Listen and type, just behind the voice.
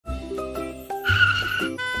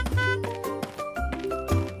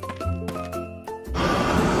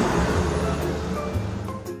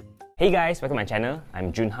Hey guys, welcome to my channel.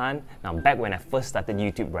 I'm Junhan. Now back when I first started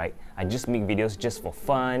YouTube, right, I just make videos just for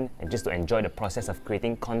fun and just to enjoy the process of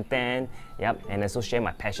creating content. Yep, and also share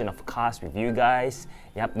my passion of cars with you guys.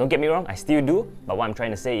 Yep, don't get me wrong, I still do, but what I'm trying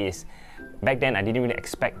to say is back then I didn't really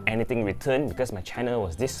expect anything in return because my channel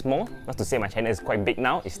was this small. Not to say my channel is quite big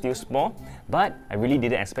now, it's still small, but I really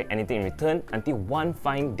didn't expect anything in return until one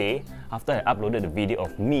fine day after I uploaded a video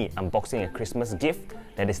of me unboxing a Christmas gift,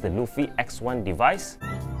 that is the LUFI X1 device.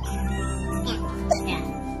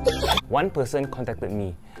 One person contacted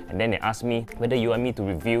me and then they asked me whether you want me to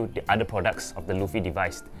review the other products of the LUFI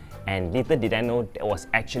device. And little did I know that was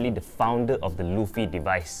actually the founder of the LUFI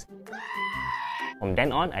device. From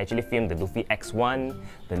then on, I actually filmed the LUFI X1,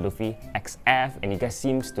 the LUFI XF, and you guys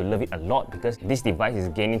seems to love it a lot because this device is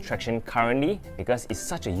gaining traction currently because it's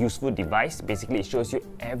such a useful device. Basically, it shows you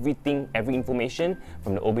everything, every information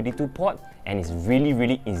from the OBD2 port, and it's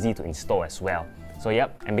really easy to install as well. So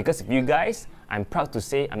yep, and because of you guys, I'm proud to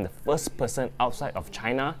say I'm the first person outside of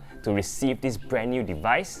China to receive this brand new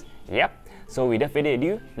device. Yep, so without further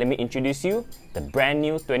ado, let me introduce you the brand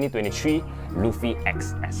new 2023 LUFI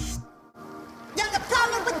XS.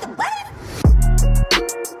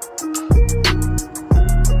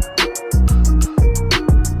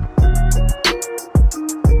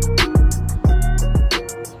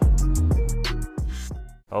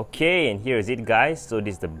 Okay, and here is it guys. So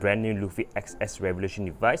this is the brand new LUFI XS Revolution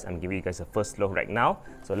device. I'm giving you guys a first look right now.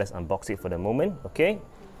 So let's unbox it for the moment, okay?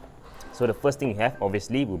 So the first thing you have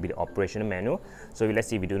obviously will be the operational manual. So let's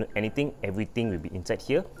see if we don't do anything, everything will be inside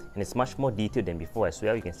here. And it's much more detailed than before as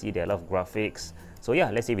well. You can see there are a lot of graphics. So yeah,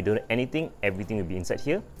 let's say if we don't do anything, everything will be inside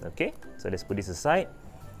here, okay? So let's put this aside.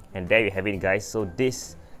 And there you have it guys. So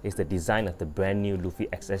this is the design of the brand new LUFI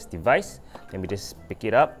XS device. Let me just pick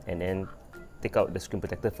it up and then take out the screen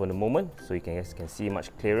protector for the moment so you guys can see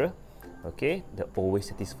much clearer. Okay, the always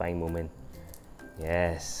satisfying moment.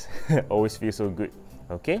 Yes, always feels so good.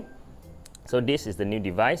 Okay, so this is the new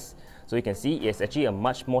device. So you can see it's actually a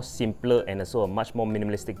much more simpler and also a much more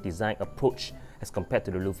minimalistic design approach as compared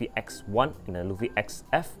to the LUFI X1 and the LUFI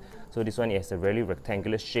XF. So this one has a really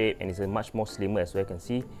rectangular shape and it's a much more slimmer as well. You can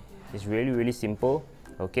see it's really simple.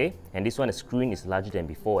 Okay, and this one, the screen is larger than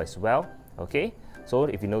before as well. Okay, so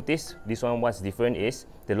if you notice, this one what's different is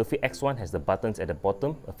the LUFI X1 has the buttons at the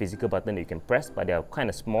bottom, a physical button that you can press, but they are kind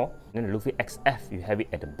of small. And then the LUFI XF, you have it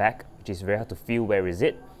at the back, which is very hard to feel where is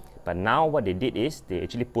it. But now what they did is they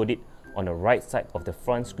actually put it on the right side of the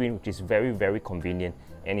front screen, which is very convenient.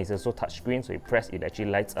 And it's also touch screen, so you press, it actually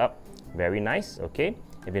lights up. Very nice. Okay,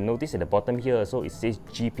 if you notice at the bottom here also it says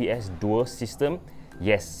GPS dual system.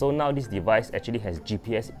 Yes, so now this device actually has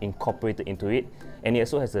GPS incorporated into it, and it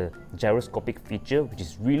also has a gyroscopic feature, which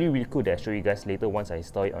is really cool that I'll show you guys later once I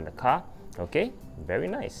install it on the car. Okay, very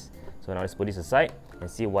nice. So now let's put this aside and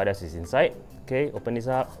see what else is inside. Okay, open this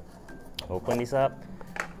up.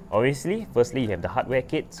 Obviously, firstly you have the hardware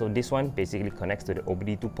kit. So this one basically connects to the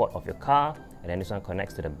OBD2 port of your car, and then this one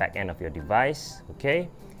connects to the back end of your device. Okay,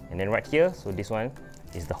 and then right here, so this one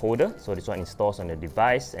is the holder. So this one installs on the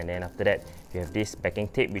device, and then after that you have this backing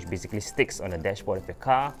tape which basically sticks on the dashboard of your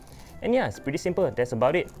car. And yeah, it's pretty simple. That's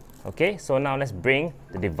about it. Okay, so now let's bring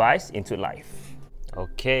the device into life.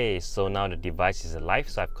 Okay, so now the device is alive.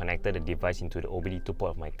 So I've connected the device into the OBD2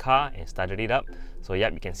 port of my car and started it up. So yeah,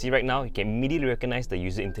 you can see right now, you can immediately recognize the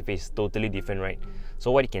user interface is totally different, right?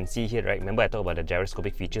 So what you can see here, right, remember I talked about the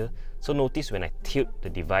gyroscopic feature. So notice when I tilt the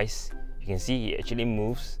device, you can see it actually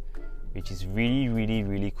moves, which is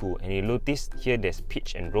really cool. And you notice here there's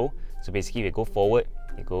pitch and roll. So basically if I go forward,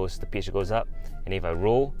 the pitch goes up, and if I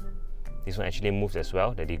roll, this one actually moves as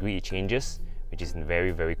well. The degree it changes, which is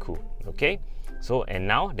very cool. Okay, so and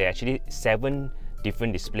now there are actually 7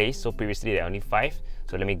 different displays. So previously there are only 5.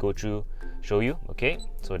 So let me go through, show you. Okay,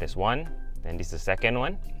 so there's 1, then this is the second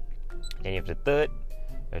one, then you have the 3rd,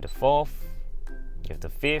 you have the 4th, you have the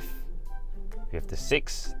 5th, you have the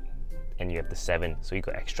 6th, and you have the 7. So you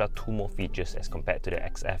got extra 2 more features as compared to the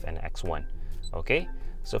XF and the X1. Okay,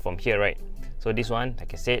 so from here, right, so this one,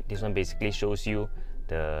 like I said, this one basically shows you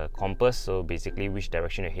the compass, so basically which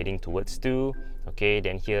direction you're heading towards to. Okay,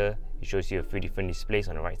 then here it shows you a few different displays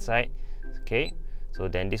on the right side. Okay, so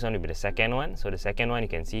then this one will be the second one. So the second one, you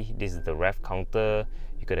can see this is the rev counter.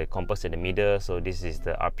 You got a compass in the middle, so this is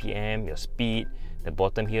the RPM, your speed. The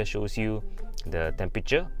bottom here shows you the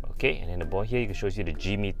temperature. Okay, and then the bottom here it shows you the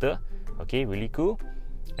G meter. Okay, really cool.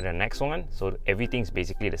 And the next one, so everything's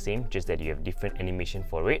basically the same, just that you have different animation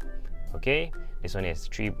for it. Okay, this one has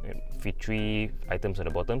three items on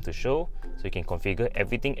the bottom to show, so you can configure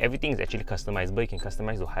everything. Everything is actually customizable. You can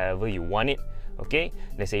customize to however you want it. Okay,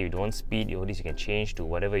 let's say you don't want speed, all this you can change to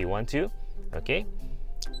whatever you want to. Okay,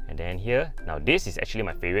 And then here, now this is actually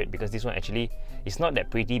my favorite because this one actually is not that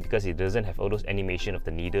pretty because it doesn't have all those animation of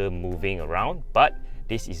the needle moving around, but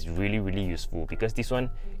this is really useful because this one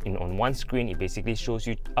on one screen it basically shows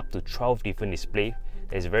you up to 12 different displays.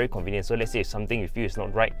 It's very convenient. So let's say if something you feel is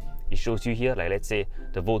not right, it shows you here, like let's say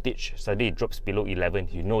the voltage suddenly it drops below 11,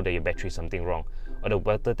 you know that your battery is something wrong. Or the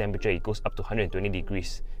water temperature, it goes up to 120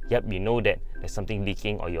 degrees. Yep, you know that there's something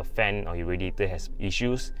leaking or your fan or your radiator has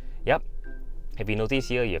issues. Yep. If you notice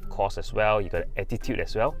here, you have cost as well, you got attitude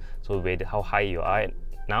as well. So whether how high you are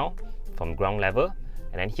now from ground level.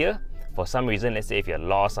 And then here, for some reason, let's say if you're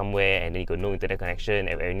lost somewhere and then you got no internet connection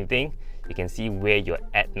or anything, you can see where you're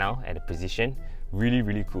at now at the position.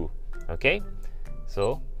 Really cool. Okay,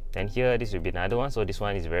 so then here this will be another one. So this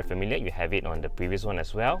one is very familiar, you have it on the previous one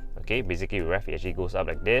as well. Okay, basically ref it actually goes up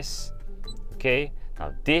like this. Okay,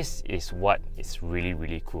 now this is what is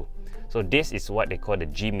really cool. So this is what they call the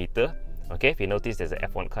G meter. Okay, if you notice there's an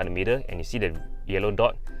F1 car in the middle and you see the yellow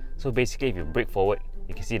dot, so basically if you brake forward,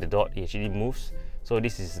 you can see the dot, it actually moves. So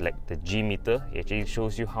this is like the G meter. It actually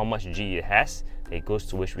shows you how much G it has, it goes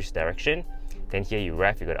towards which direction. Then here you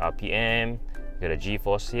ref, you got RPM, you got a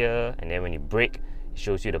G-force here, and then when you brake, it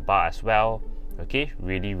shows you the bar as well. Okay,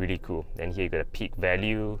 really cool. Then here you got a peak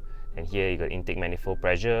value, and here you got intake manifold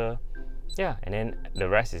pressure. Yeah, and then the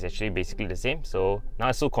rest is actually basically the same. So now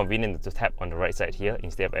it's so convenient to tap on the right side here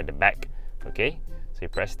instead of at the back. Okay, so you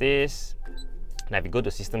press this. Now if you go to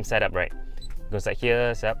system setup, right, go inside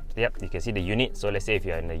here, setup, yep, you can see the unit. So let's say if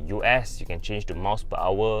you're in the US, you can change to miles per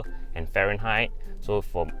hour and Fahrenheit. So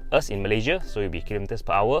for us in Malaysia, so it'll be kilometers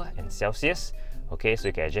per hour and Celsius. Okay, so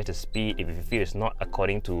you can adjust the speed if you feel it's not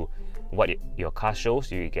according to what your car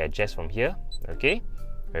shows, you can adjust from here. Okay,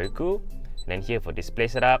 very cool. And then here for display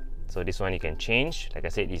setup, so this one you can change. Like I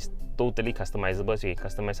said, it's totally customizable, so you can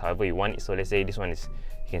customize however you want it. So let's say this one is,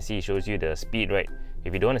 you can see it shows you the speed, right?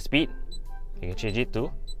 If you don't want the speed, you can change it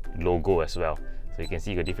to logo as well. So you can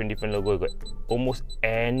see you got different logo. You got almost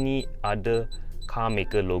any other car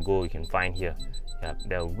maker logo you can find here. Yeah,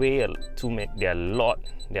 there are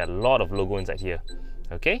a lot of logo inside here.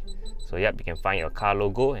 Okay, so yep, you can find your car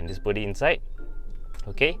logo and just put it inside.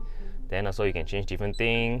 Okay, then also you can change different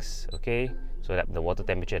things. Okay, so that the water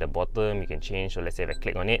temperature at the bottom you can change. So let's say if I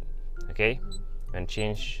click on it, okay, and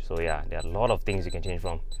change. So yeah, there are a lot of things you can change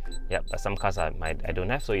from. Yep, some cars I don't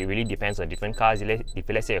have, so it really depends on different cars. If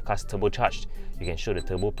let's say your car's turbocharged, you can show the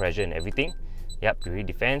turbo pressure and everything. Yep, it really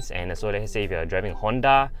depends. And so let's say if you're driving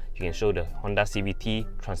Honda, you can show the Honda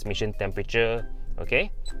CVT transmission temperature.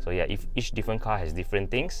 Okay, so yeah, if each different car has different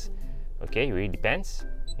things. Okay, it really depends.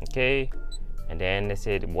 Okay, and then let's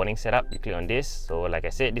say the warning setup, you click on this. So like I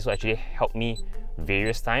said, this will actually help me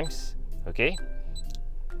various times. Okay,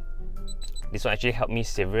 this will actually help me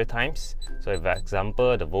several times. So if, for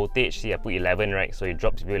example, the voltage, see I put 11, right? So it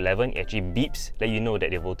drops below 11, it actually beeps, let you know that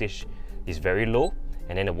the voltage is very low.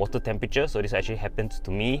 And then the water temperature, so this actually happened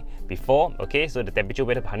to me before. Okay, so the temperature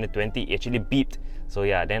went up 120, it actually beeped. So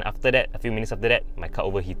yeah, then after that, a few minutes after that, my car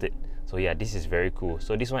overheated. So yeah, this is very cool.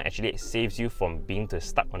 So this one actually saves you from being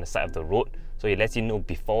stuck on the side of the road. So it lets you know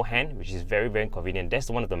beforehand, which is very convenient. That's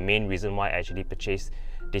one of the main reasons why I actually purchased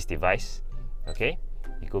this device. Okay,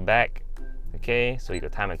 you go back. Okay, so you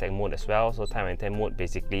got time attack mode as well. So time attack mode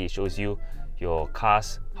basically shows you your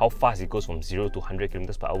car's how fast it goes from 0 to 100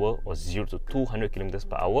 kilometers per hour or 0 to 200 kilometers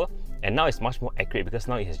per hour. And now it's much more accurate because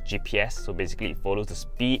now it has GPS. So basically it follows the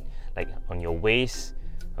speed like on your waist.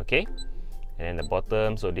 Okay, and then the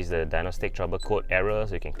bottom, so this is the diagnostic trouble code error,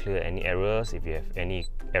 so you can clear any errors if you have any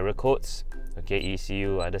error codes. Okay,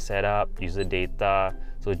 ECU, other setup, user data,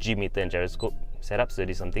 so G meter and gyroscope setup. So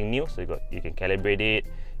this is something new, so you can calibrate it.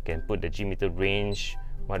 You can put the G meter range,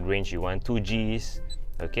 what range you want, 2 Gs.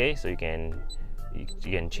 Okay, so you can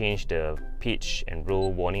change the pitch and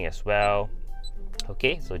roll warning as well.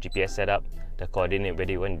 Okay, so GPS setup, the coordinate,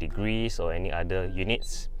 whether you want degrees or any other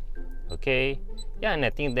units. Okay, yeah, and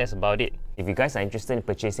I think that's about it. If you guys are interested in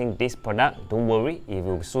purchasing this product, don't worry, it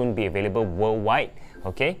will soon be available worldwide.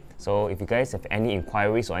 Okay, so if you guys have any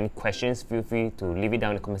inquiries or any questions, feel free to leave it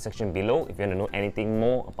down in the comment section below if you want to know anything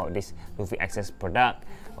more about this LUFI XS product.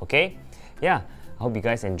 Okay, yeah, I hope you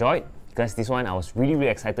guys enjoyed, because this one I was really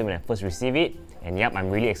excited when I first received it, and yep, I'm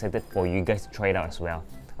really excited for you guys to try it out as well.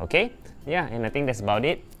 Okay, yeah, and I think that's about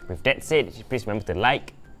it. With that said, please remember to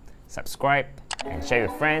like, subscribe, and share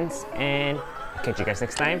with friends, and I'll catch you guys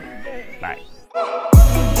next time. Bye.